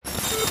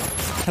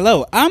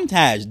Hello, I'm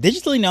Taj,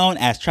 digitally known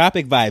as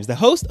Tropic Vibes, the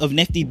host of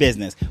Nifty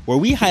Business, where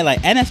we highlight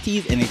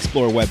NFTs and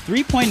explore Web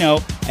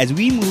 3.0 as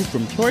we move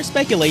from pure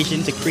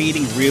speculation to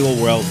creating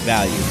real-world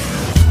value.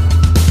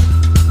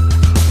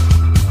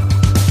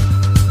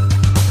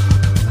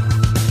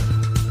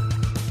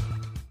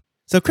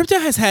 So crypto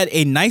has had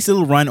a nice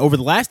little run over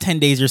the last 10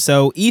 days or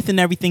so, ETH and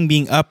everything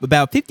being up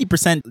about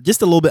 50%,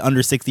 just a little bit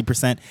under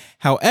 60%.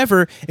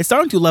 However, it's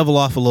starting to level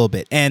off a little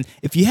bit. And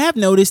if you have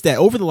noticed that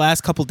over the last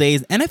couple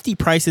days, NFT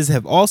prices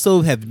have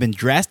been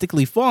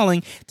drastically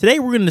falling, today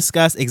we're going to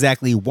discuss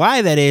exactly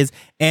why that is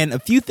and a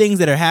few things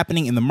that are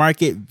happening in the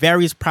market,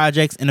 various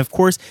projects, and of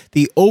course,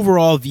 the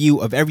overall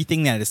view of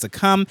everything that is to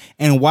come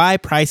and why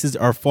prices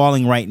are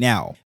falling right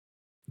now.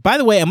 By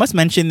the way, I must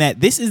mention that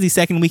this is the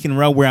second week in a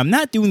row where I'm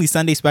not doing the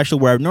Sunday special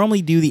where I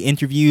normally do the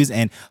interviews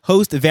and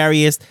host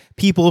various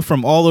people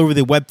from all over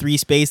the Web3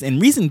 space.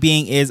 And reason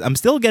being is I'm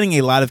still getting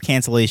a lot of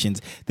cancellations.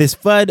 This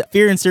FUD,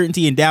 fear,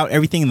 uncertainty, and doubt,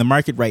 everything in the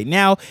market right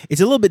now,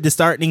 it's a little bit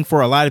disheartening for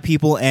a lot of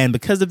people. And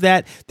because of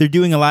that, they're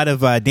doing a lot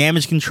of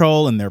damage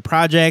control in their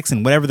projects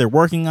and whatever they're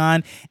working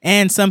on.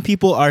 And some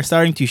people are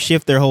starting to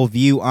shift their whole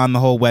view on the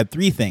whole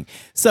Web3 thing.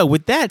 So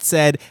with that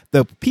said,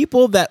 the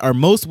people that are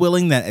most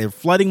willing, that are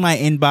flooding my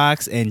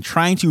inbox and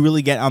trying to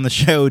really get on the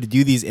show to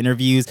do these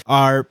interviews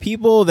are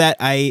people that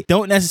I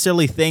don't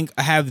necessarily think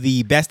have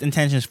the best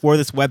intentions for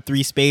this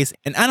Web3 space.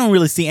 And I don't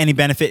really see any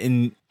benefit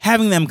in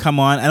having them come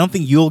on. I don't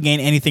think you'll gain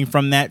anything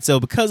from that.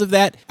 So because of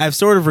that, I've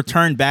sort of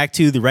returned back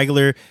to the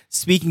regular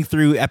speaking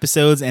through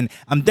episodes, and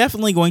I'm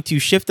definitely going to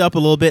shift up a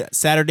little bit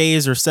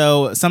Saturdays or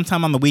so.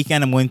 Sometime on the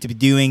weekend, I'm going to be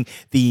doing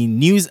the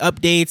news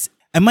updates.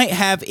 I might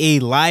have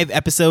a live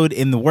episode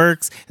in the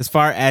works as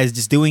far as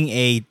just doing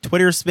a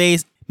Twitter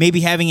space,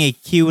 maybe having a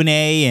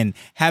Q&A and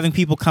having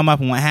people come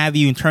up and what have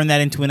you and turn that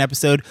into an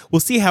episode.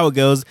 We'll see how it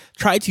goes.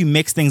 Try to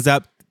mix things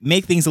up,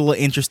 make things a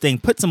little interesting,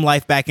 put some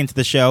life back into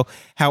the show.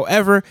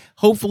 However,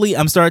 hopefully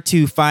I'm starting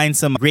to find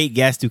some great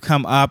guests to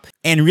come up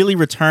and really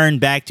return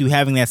back to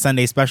having that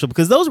Sunday special,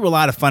 because those were a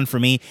lot of fun for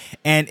me.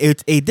 And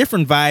it's a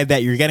different vibe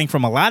that you're getting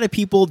from a lot of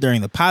people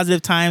during the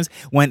positive times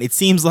when it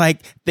seems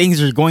like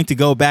things are going to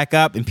go back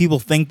up and people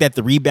think that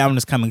the rebound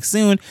is coming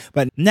soon.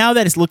 But now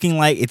that it's looking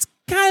like it's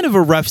kind of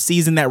a rough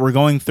season that we're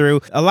going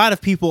through, a lot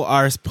of people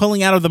are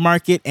pulling out of the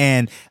market,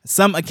 and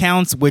some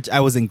accounts which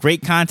I was in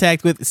great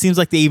contact with, it seems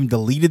like they even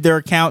deleted their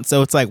account.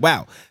 So it's like,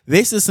 wow,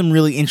 this is some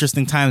really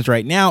interesting times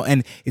right now,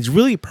 and it's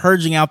really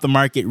purging out the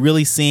market,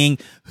 really seeing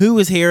who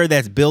is here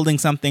that's building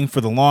something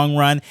for the long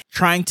run,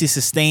 trying to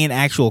sustain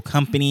actual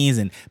companies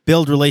and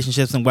build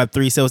relationships in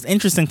Web3. So it's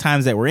interesting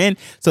times that we're in.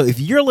 So if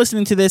you're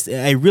listening to this,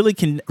 I really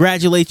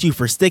congratulate you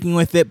for sticking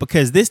with it,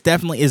 because this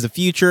definitely is the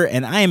future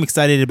and I am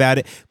excited about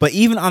it. But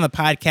even on the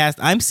podcast,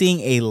 I'm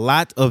seeing a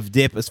lot of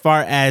dip as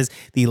far as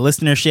the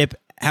listenership,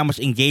 how much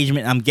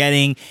engagement I'm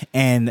getting,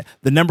 and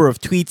the number of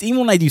tweets. Even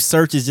when I do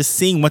searches, just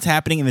seeing what's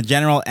happening in the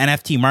general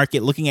NFT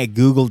market, looking at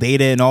Google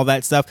data and all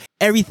that stuff,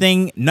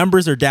 everything,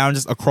 numbers are down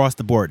just across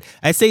the board.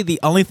 I'd say the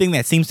only thing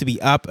that seems to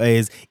be up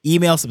is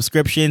email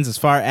subscriptions as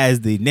far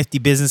as the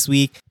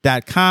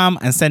niftybusinessweek.com.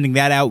 I'm sending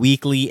that out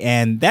weekly,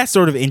 and that's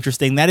sort of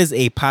interesting. That is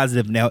a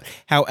positive note.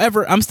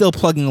 However, I'm still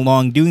plugging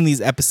along, doing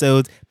these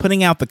episodes,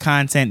 putting out the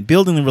content,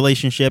 building the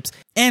relationships,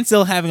 and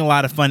still having a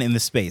lot of fun in the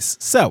space.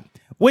 So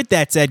with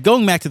that said,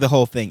 going back to the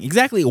whole thing,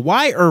 exactly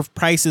why are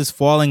prices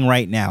falling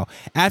right now?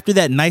 After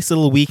that nice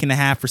little week and a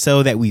half or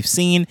so that we've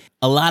seen,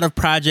 a lot of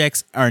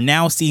projects are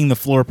now seeing the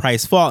floor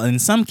price fall, and in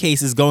some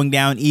cases going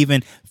down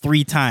even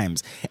 3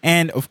 times.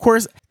 And of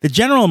course, the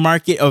general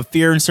market of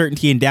fear,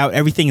 uncertainty, and doubt,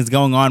 everything is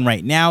going on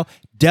right now,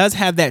 does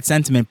have that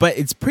sentiment, but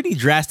it's pretty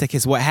drastic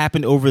as what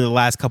happened over the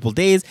last couple of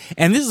days.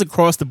 And this is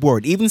across the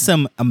board. Even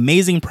some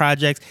amazing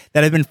projects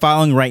that I've been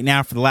following right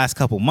now for the last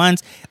couple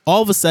months,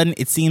 all of a sudden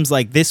it seems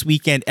like this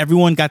weekend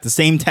everyone got the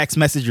same text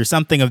message or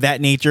something of that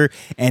nature,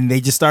 and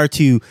they just started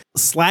to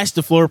slash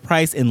the floor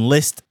price and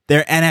list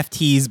their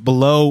NFTs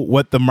below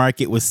what the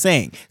market was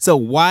saying. So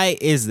why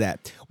is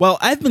that? Well,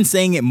 I've been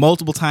saying it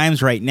multiple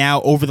times right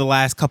now over the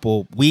last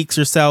couple weeks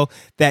or so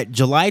that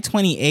July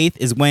 28th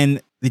is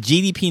when the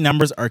GDP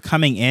numbers are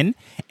coming in.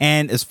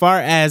 And as far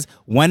as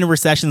when a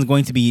recession is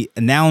going to be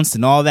announced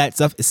and all that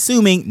stuff,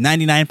 assuming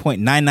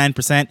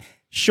 99.99%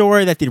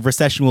 sure that the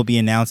recession will be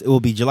announced, it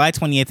will be July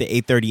 28th at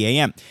 8:30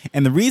 a.m.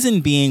 And the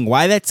reason being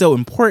why that's so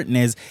important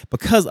is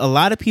because a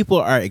lot of people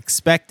are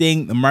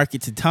expecting the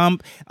market to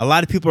dump. A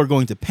lot of people are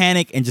going to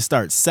panic and just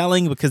start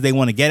selling because they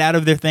want to get out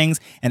of their things.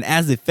 And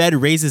as the Fed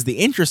raises the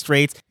interest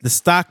rates, the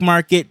stock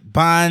market,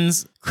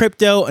 bonds,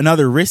 crypto, and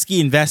other risky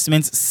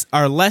investments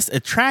are less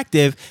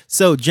attractive.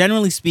 So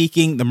generally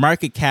speaking, the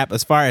market cap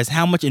as far as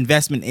how much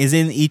investment is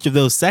in each of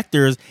those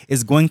sectors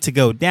is going to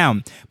go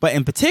down. But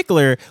in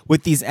particular,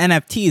 with these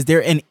NFTs,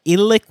 they're an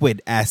illiquid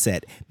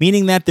asset,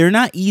 meaning that they're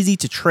not easy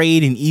to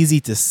trade and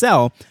easy to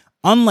sell.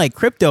 Unlike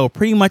crypto,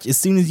 pretty much as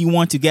soon as you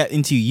want to get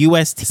into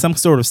some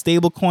sort of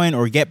stable coin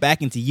or get back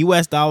into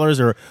US dollars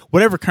or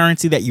whatever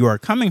currency that you are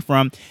coming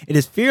from, it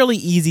is fairly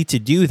easy to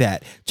do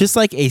that. Just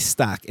like a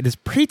stock, it is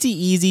pretty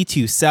easy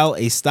to sell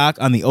a stock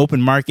on the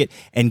open market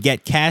and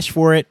get cash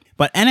for it.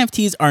 But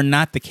NFTs are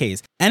not the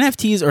case.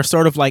 NFTs are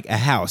sort of like a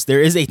house.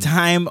 There is a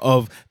time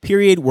of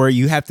period where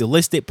you have to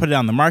list it, put it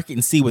on the market,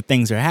 and see what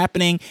things are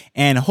happening,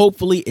 and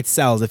hopefully it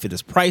sells. If it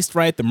is priced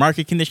right, the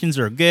market conditions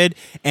are good,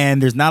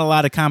 and there's not a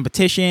lot of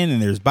competition,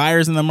 and there's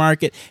buyers in the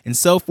market, and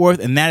so forth,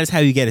 and that is how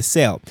you get a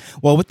sale.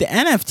 Well, with the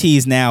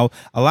NFTs now,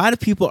 a lot of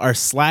people are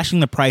slashing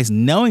the price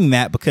knowing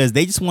that because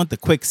they just want the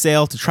quick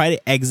sale to try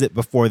to exit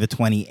before the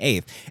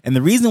 28th. And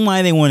the reason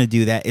why they want to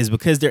do that is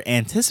because they're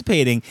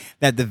anticipating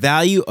that the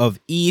value of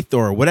ETH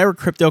or whatever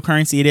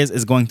cryptocurrency it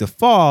is going to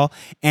fall,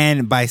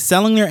 and by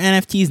selling their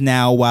NFTs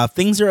now while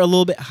things are a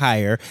little bit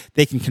higher,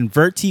 they can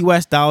convert to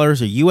US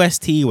dollars or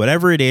UST,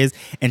 whatever it is,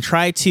 and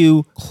try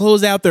to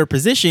close out their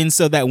position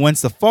so that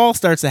once the fall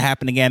starts to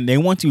happen again, they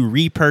want to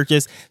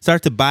repurchase,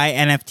 start to buy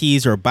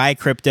NFTs or buy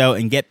crypto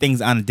and get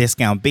things on a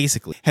discount,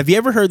 basically. Have you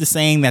ever heard the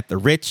saying that the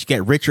rich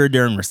get richer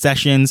during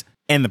recessions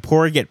and the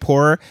poor get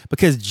poorer?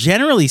 Because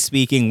generally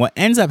speaking, what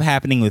ends up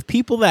happening with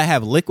people that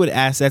have liquid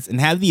assets and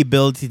have the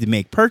ability to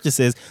make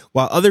purchases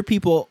while other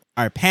people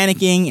are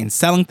panicking and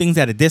selling things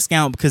at a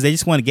discount because they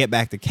just want to get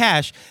back to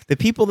cash, the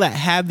people that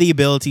have the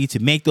ability to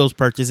make those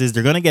purchases,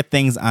 they're going to get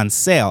things on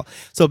sale.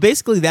 So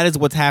basically that is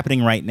what's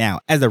happening right now.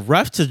 As the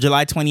rush to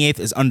July 28th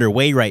is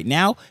underway right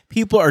now,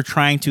 people are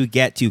trying to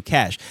get to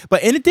cash.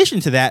 But in addition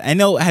to that, I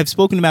know I have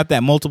spoken about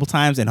that multiple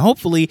times, and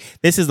hopefully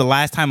this is the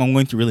last time I'm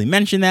going to really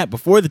mention that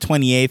before the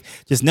 28th.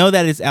 Just know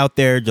that it's out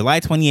there,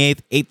 July 28th,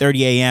 8:30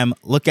 a.m.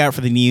 Look out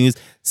for the news.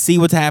 See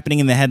what's happening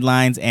in the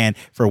headlines, and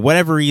for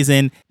whatever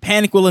reason,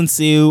 panic will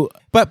ensue.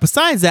 But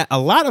besides that, a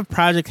lot of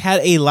projects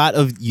had a lot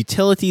of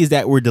utilities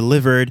that were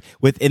delivered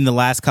within the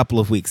last couple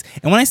of weeks.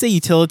 And when I say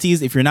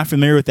utilities, if you're not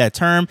familiar with that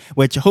term,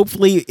 which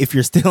hopefully if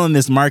you're still in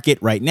this market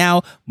right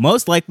now,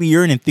 most likely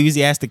you're an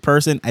enthusiastic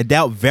person. I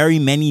doubt very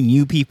many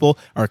new people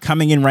are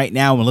coming in right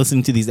now and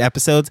listening to these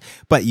episodes,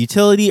 but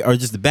utility or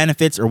just the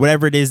benefits or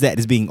whatever it is that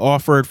is being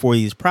offered for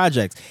these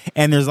projects.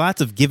 And there's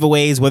lots of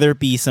giveaways, whether it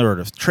be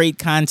sort of trade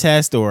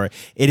contest or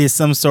it is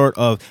some sort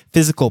of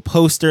physical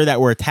poster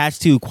that were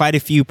attached to quite a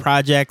few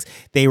projects.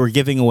 They were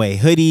giving away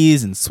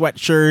hoodies and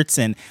sweatshirts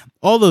and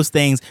all those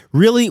things.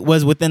 Really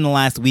was within the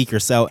last week or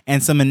so,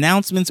 and some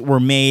announcements were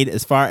made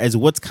as far as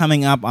what's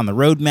coming up on the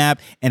roadmap,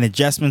 and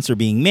adjustments are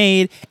being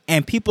made,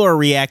 and people are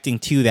reacting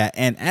to that.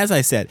 And as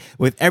I said,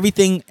 with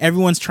everything,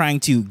 everyone's trying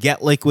to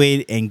get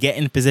liquid and get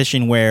in a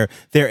position where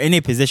they're in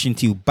a position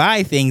to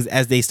buy things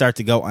as they start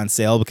to go on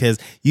sale, because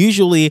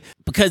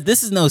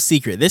this is no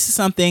secret. This is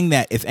something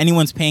that if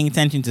anyone's paying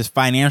attention to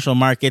financial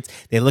markets,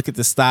 they look at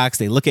the stocks,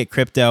 they look at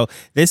crypto,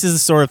 this is the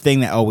sort of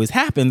thing that always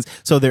happens.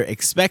 So they're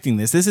expecting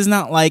this. This is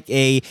not like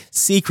a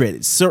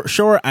secret. So,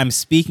 sure, I'm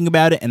speaking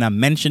about it and I'm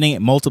mentioning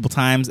it multiple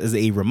times as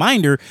a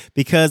reminder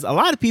because a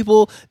lot of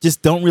people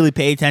just don't really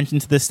pay attention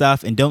to this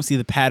stuff and don't see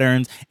the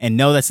patterns and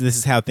know that this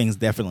is how things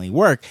definitely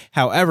work.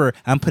 However,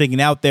 I'm putting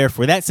it out there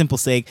for that simple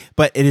sake,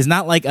 but it is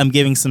not like I'm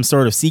giving some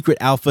sort of secret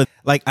alpha,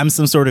 like I'm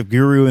some sort of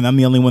guru and I'm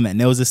the only one that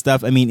knows this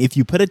stuff. I mean, if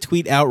you put a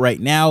tweet out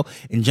right now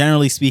and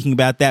generally speaking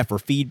about that for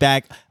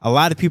feedback, a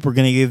lot of people are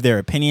going to give their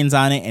opinions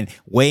on it and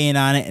weigh in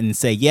on it and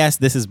say, yes,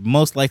 this is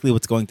most likely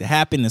what's going to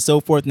happen and so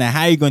forth. Now,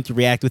 how you're going to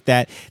react with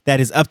that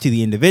is up to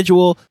the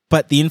individual,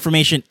 but the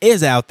information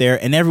is out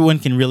there and everyone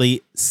can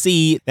really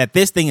see that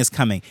this thing is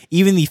coming.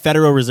 Even the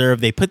Federal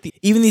Reserve,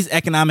 even these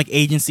economic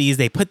agencies,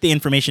 they put the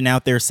information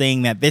out there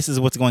saying that this is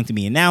what's going to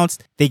be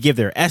announced. They give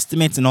their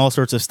estimates and all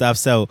sorts of stuff.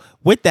 So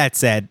with that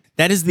said,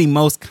 that is the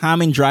most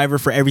common driver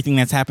for everything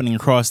that's happening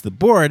across the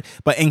board.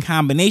 But in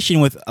combination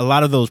with a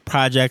lot of those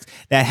projects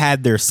that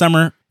had their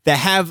summer, that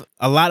have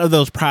a lot of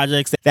those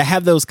projects that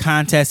have those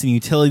contests and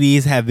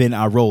utilities have been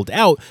rolled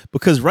out,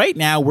 because right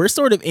now we're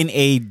sort of in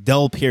a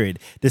dull period.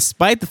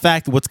 Despite the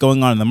fact of what's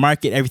going on in the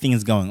market, everything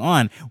is going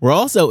on. We're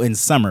also in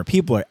summer.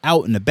 People are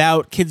out and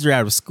about, kids are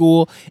out of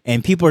school,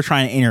 and people are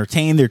trying to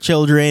entertain their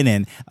children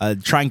and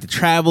trying to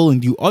travel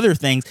and do other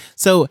things.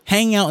 So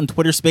hanging out in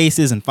Twitter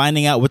spaces and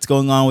finding out what's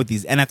going on with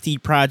these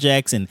NFT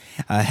projects and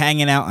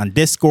hanging out on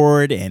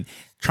Discord and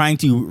trying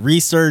to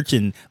research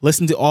and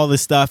listen to all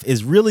this stuff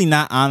is really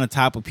not on the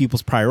top of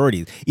people's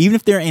priorities. Even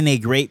if they're in a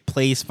great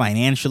place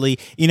financially,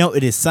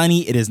 it is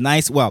sunny, it is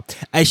nice. Well,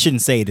 I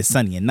shouldn't say it is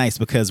sunny and nice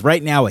because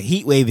right now a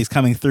heat wave is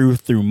coming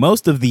through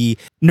most of the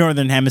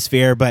northern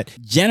hemisphere, but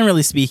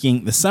generally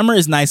speaking, the summer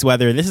is nice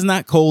weather. This is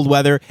not cold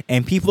weather,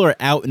 and people are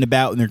out and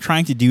about and they're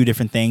trying to do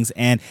different things,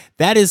 and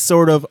that is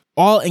sort of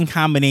all in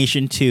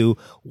combination to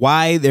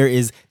why there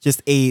is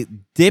just a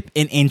dip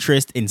in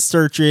interest in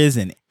searches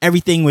and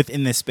everything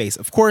within this space.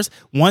 Of course,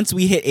 once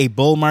we hit a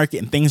bull market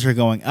and things are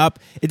going up,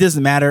 it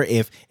doesn't matter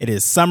if it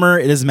is summer,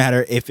 it doesn't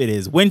matter if it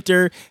is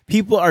winter,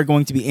 people are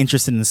going to be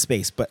interested in the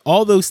space. But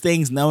all those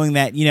things, knowing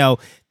that,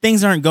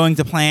 things aren't going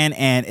to plan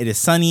and it is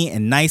sunny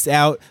and nice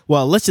out,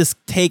 well, let's just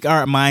take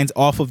our minds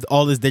off of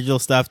all this digital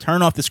stuff,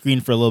 turn off the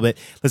screen for a little bit.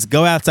 Let's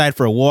go outside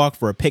for a walk,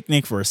 for a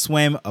picnic, for a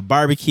swim, a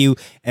barbecue.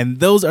 And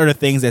those are the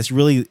things that's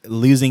really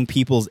losing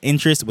people's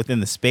interest within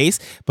the space,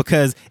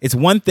 because it's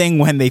one thing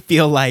when they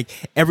feel like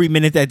every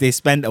minute that they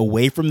spend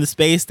away from the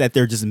space that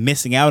they're just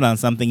missing out on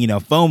something.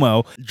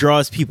 FOMO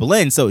draws people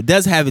in. So it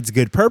does have its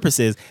good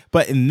purposes.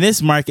 But in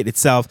this market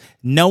itself,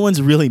 no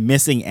one's really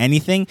missing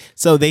anything.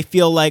 So they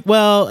feel like,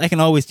 well, I can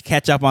always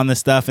catch up on this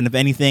stuff. And if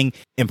anything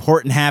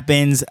important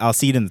happens, I'll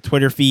see it in the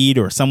Twitter feed,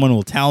 or someone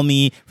will tell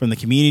me from the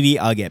community.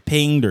 I'll get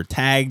pinged or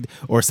tagged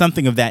or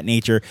something of that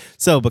nature.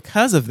 So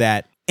because of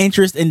that,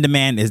 interest and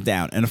demand is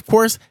down. And of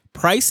course,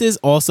 prices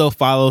also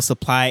follow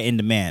supply and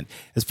demand.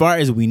 As far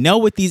as we know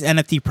with these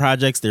NFT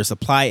projects, their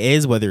supply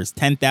is, whether it's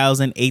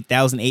 10,000,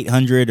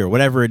 8,800, or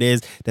whatever it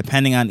is,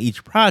 depending on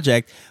each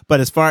project. But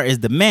as far as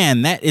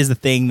demand, that is the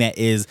thing that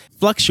is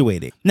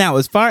fluctuating. Now,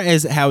 as far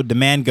as how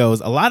demand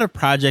goes, a lot of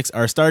projects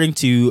are starting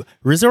to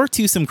resort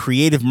to some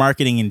creative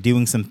marketing and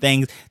doing some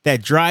things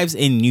that drives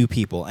in new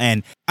people.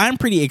 And I'm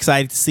pretty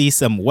excited to see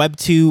some Web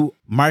 2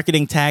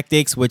 marketing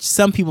tactics, which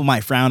some people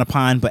might frown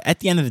upon. But at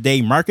the end of the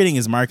day, marketing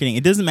is marketing.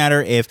 It doesn't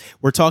matter if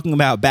we're talking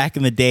about back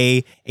in the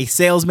day, a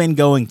salesman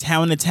going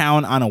town to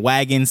town on a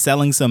wagon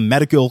selling some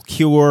medical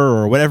cure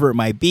or whatever it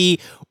might be,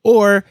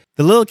 or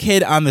the little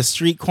kid on the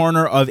street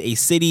corner of a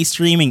city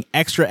streaming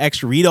extra,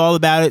 read all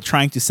about it,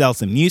 trying to sell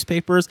some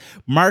newspapers.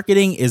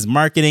 Marketing is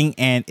marketing,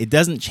 and it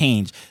doesn't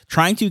change.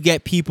 Trying to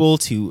get people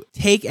to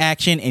take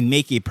action and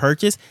make a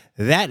purchase,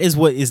 that is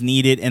what is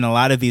needed in a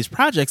lot of these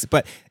projects.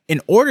 But in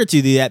order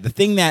to do that, the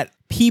thing that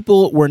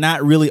people were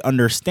not really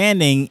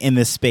understanding in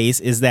this space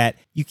is that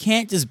you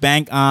can't just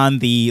bank on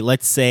the,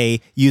 let's say,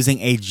 using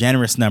a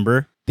generous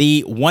number,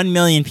 the 1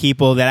 million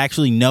people that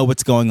actually know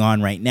what's going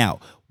on right now.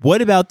 What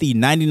about the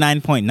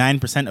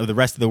 99.9% of the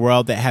rest of the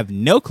world that have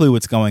no clue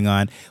what's going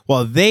on?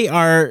 Well, they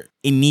are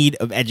in need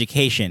of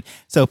education.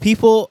 So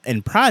people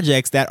and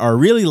projects that are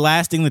really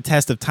lasting the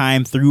test of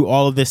time through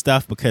all of this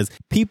stuff, because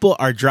people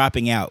are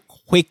dropping out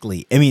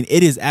quickly. I mean,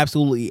 it is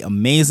absolutely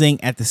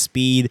amazing at the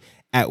speed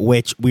at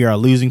which we are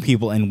losing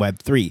people in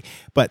Web3.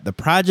 But the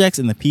projects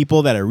and the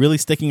people that are really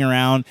sticking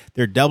around,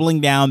 they're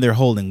doubling down, they're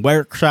holding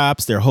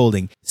workshops, they're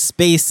holding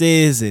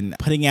spaces and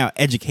putting out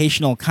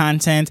educational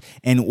content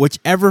in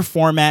whichever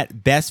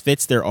format best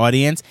fits their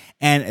audience.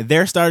 And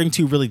they're starting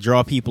to really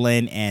draw people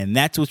in, and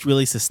that's what's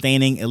really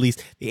sustaining at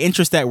least the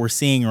interest that we're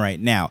seeing right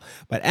now.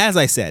 But as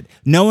I said,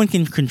 no one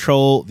can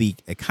control the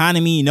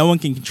economy, no one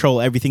can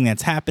control everything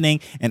that's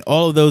happening, and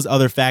all of those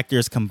other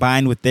factors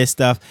combined with this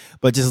stuff.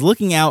 But just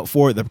looking out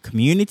for the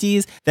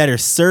communities that are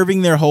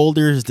serving their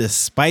holders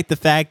despite the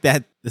fact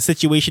that the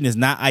situation is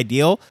not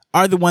ideal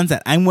are the ones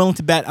that I'm willing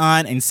to bet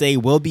on and say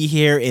will be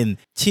here in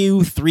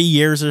 2-3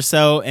 years or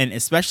so. And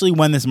especially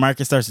when this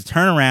market starts to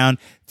turn around,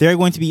 they're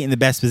going to be in the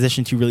best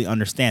position to really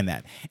understand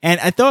that. And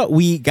I thought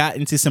we got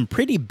into some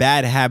pretty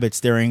bad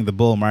habits during the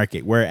bull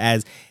market,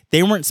 whereas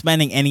they weren't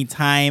spending any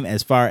time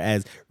as far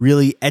as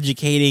really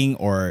educating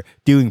or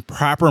doing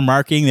proper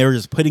marketing. They were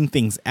just putting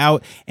things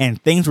out,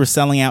 and things were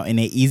selling out in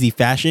an easy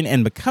fashion.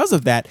 And because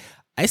of that,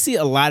 I see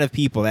a lot of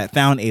people that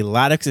found a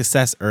lot of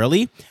success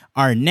early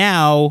are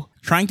now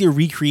trying to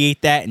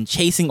recreate that and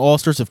chasing all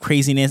sorts of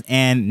craziness.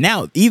 And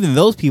now even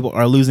those people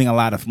are losing a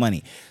lot of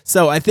money.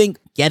 So I think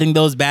getting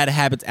those bad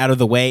habits out of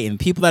the way, and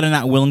people that are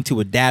not willing to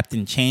adapt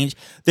and change,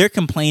 they're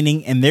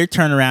complaining and they're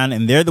turning around,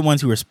 and they're the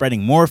ones who are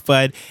spreading more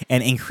FUD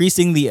and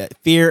increasing the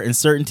fear,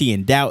 uncertainty,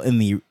 and doubt in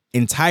the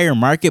entire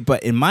market.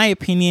 But in my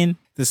opinion,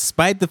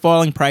 despite the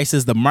falling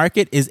prices, the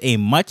market is a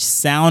much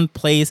sound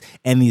place,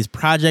 and these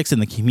projects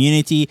and the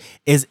community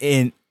is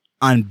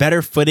on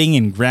better footing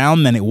and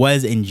ground than it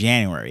was in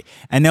January.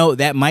 I know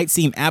that might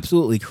seem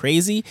absolutely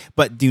crazy,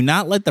 but do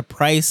not let the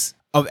price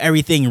of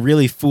everything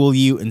really fool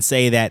you and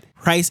say that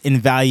price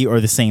and value are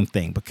the same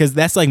thing, because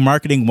that's like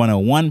marketing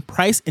 101.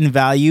 Price and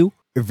value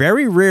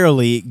very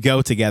rarely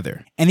go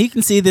together. And you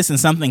can see this in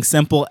something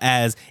simple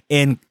as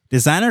in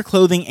designer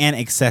clothing and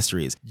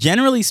accessories.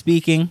 Generally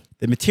speaking,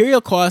 the material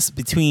costs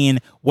between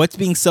what's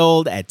being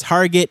sold at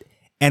Target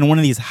and one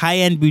of these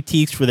high-end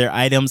boutiques for their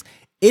items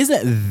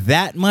isn't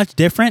that much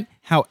different.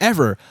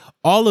 However,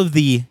 all of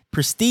the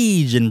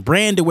prestige and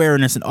brand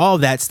awareness and all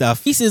that stuff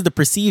increases the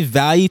perceived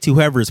value to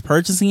whoever is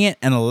purchasing it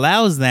and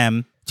allows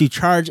them to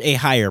charge a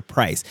higher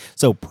price.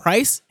 So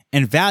price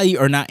and value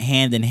are not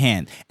hand in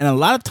hand. And a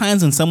lot of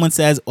times when someone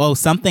says, oh,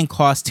 something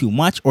costs too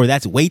much, or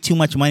that's way too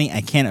much money,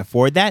 I can't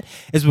afford that,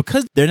 is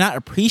because they're not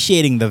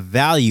appreciating the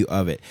value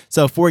of it.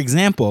 So for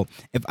example,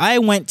 if I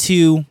went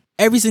to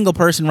every single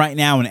person right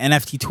now on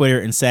NFT Twitter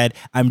and said,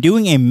 I'm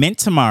doing a mint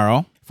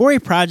tomorrow for a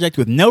project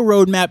with no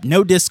roadmap,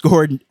 no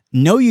Discord,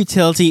 no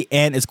utility,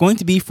 and it's going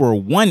to be for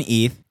 1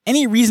 ETH,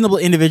 any reasonable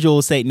individual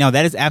will say, no,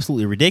 that is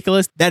absolutely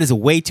ridiculous. That is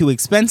way too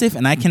expensive,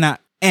 and I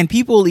cannot. And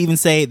people will even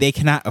say they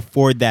cannot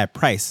afford that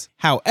price.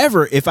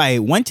 However, if I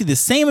went to the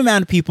same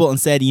amount of people and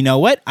said, you know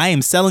what, I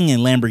am selling a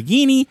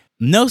Lamborghini,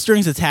 no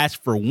strings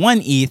attached for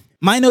 1 ETH,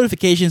 my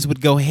notifications would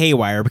go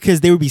haywire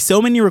because there would be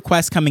so many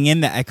requests coming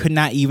in that I could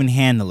not even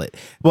handle it.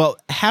 Well,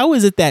 how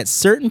is it that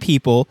certain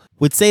people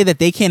would say that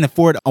they can't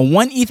afford a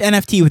 1 ETH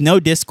NFT with no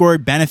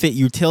Discord, benefit,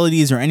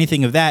 utilities, or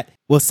anything of that?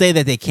 Will say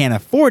that they can't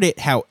afford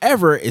it.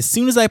 However, as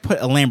soon as I put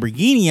a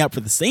Lamborghini up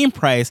for the same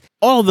price,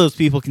 all of those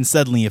people can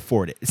suddenly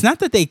afford it. It's not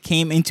that they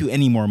came into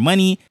any more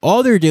money.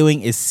 All they're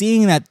doing is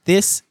seeing that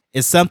this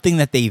is something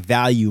that they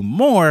value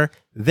more.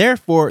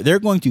 Therefore, they're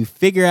going to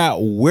figure out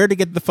where to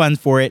get the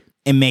funds for it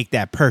and make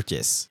that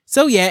purchase.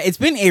 So yeah, it's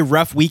been a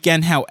rough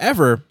weekend.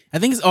 However, I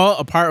think it's all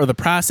a part of the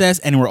process,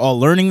 and we're all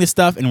learning this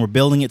stuff and we're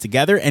building it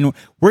together, and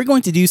we're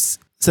going to do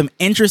some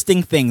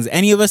interesting things.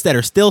 Any of us that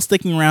are still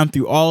sticking around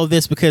through all of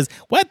this, because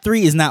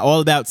Web3 is not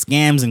all about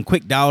scams and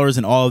quick dollars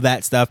and all of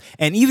that stuff.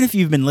 And even if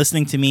you've been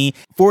listening to me,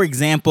 for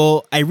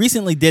example, I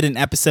recently did an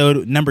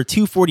episode number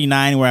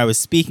 249 where I was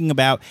speaking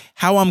about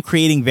how I'm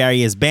creating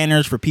various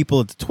banners for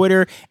people at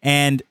Twitter,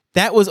 and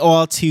that was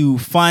all to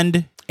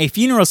fund a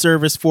funeral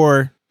service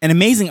for an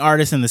amazing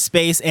artist in the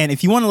space. And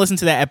if you want to listen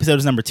to that episode,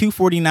 it's number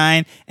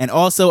 249. And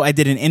also I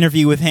did an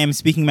interview with him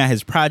speaking about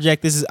his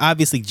project. This is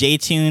obviously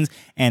J-Tunes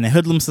and the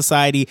Hoodlum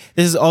Society.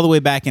 This is all the way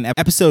back in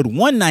episode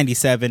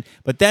 197.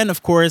 But then,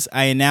 of course,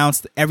 I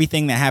announced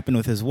everything that happened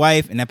with his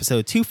wife in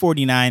episode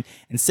 249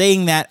 and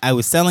saying that I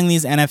was selling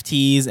these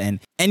NFTs, and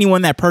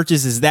anyone that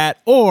purchases that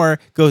or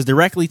goes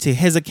directly to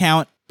his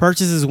account,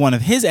 purchases one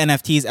of his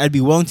NFTs, I'd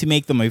be willing to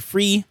make them a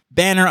free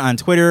banner on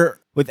Twitter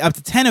with up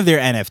to 10 of their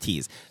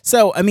NFTs.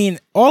 So, I mean,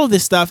 all of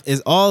this stuff is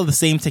all the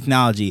same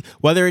technology,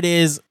 whether it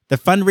is the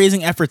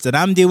fundraising efforts that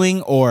I'm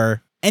doing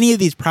or any of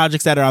these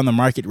projects that are on the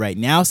market right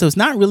now. So it's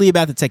not really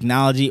about the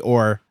technology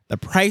or the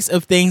price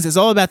of things. It's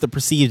all about the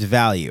perceived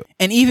value.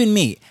 And even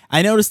me,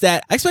 I noticed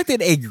that I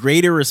expected a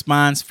greater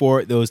response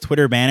for those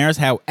Twitter banners.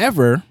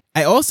 However,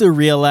 I also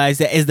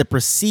realized that is the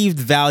perceived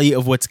value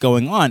of what's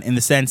going on, in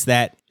the sense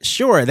that,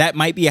 sure, that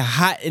might be a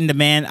hot in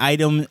demand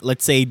item,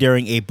 let's say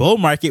during a bull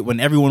market when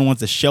everyone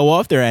wants to show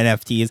off their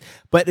NFTs,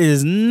 but it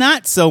is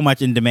not so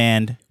much in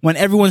demand when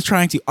everyone's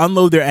trying to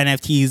unload their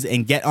NFTs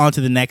and get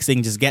onto the next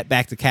thing, just get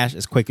back to cash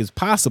as quick as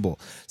possible.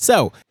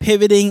 So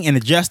pivoting and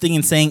adjusting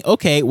and saying,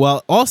 okay,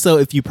 well, also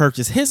if you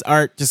purchase his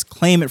art, just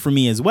claim it for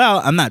me as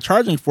well. I'm not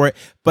charging for it,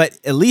 but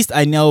at least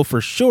I know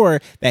for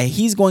sure that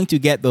he's going to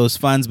get those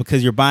funds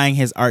because you're buying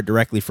his art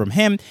directly from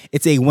him.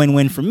 It's a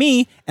win-win for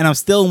me, and I'm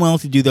still willing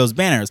to do those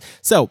banners.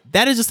 So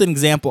that is just an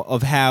example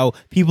of how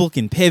people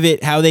can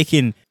pivot, how they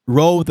can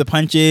roll with the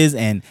punches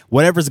and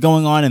whatever's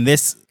going on in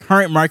this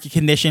current market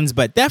conditions.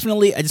 But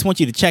definitely, I just want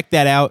you to check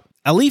that out.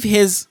 I'll leave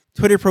his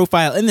Twitter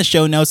profile in the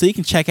show notes so you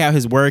can check out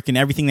his work and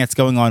everything that's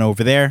going on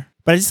over there.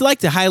 But I just like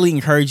to highly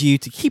encourage you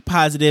to keep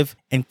positive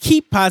and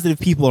keep positive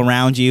people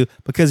around you,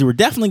 because we're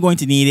definitely going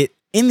to need it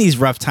in these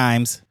rough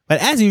times.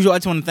 But as usual, I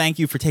just want to thank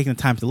you for taking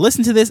the time to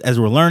listen to this as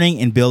we're learning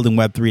and building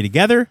Web3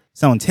 together.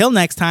 So until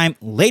next time,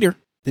 later.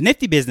 The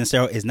Nifty Business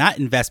Arrow is not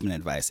investment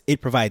advice.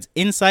 It provides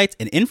insights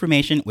and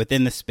information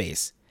within the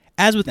space.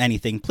 As with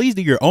anything, please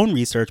do your own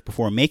research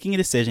before making a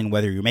decision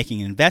whether you're making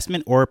an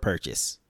investment or a purchase.